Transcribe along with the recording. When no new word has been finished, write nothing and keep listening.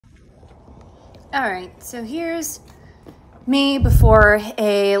All right, so here's me before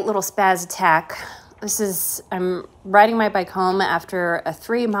a little spaz attack. I'm riding my bike home after a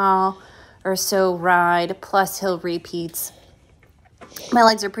 3-mile or so ride plus hill repeats. My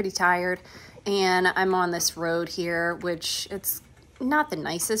legs are pretty tired and I'm on this road here, which it's not the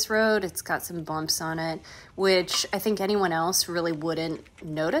nicest road. It's got some bumps on it, which I think anyone else really wouldn't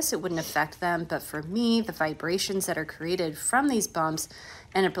notice. It wouldn't affect them. But for me, the vibrations that are created from these bumps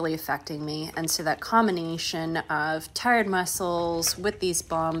end up really affecting me. And so that combination of tired muscles with these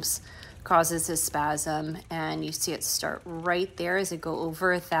bumps causes a spasm. And you see it start right there as I go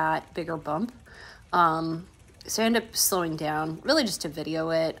over that bigger bump. So I end up slowing down, really just to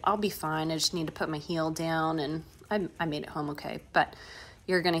video it. I'll be fine. I just need to put my heel down, and I made it home okay. But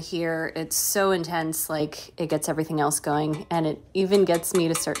you're going to hear it's so intense, like it gets everything else going, and it even gets me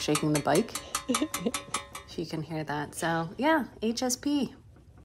to start shaking the bike, if you can hear that. So yeah, HSP.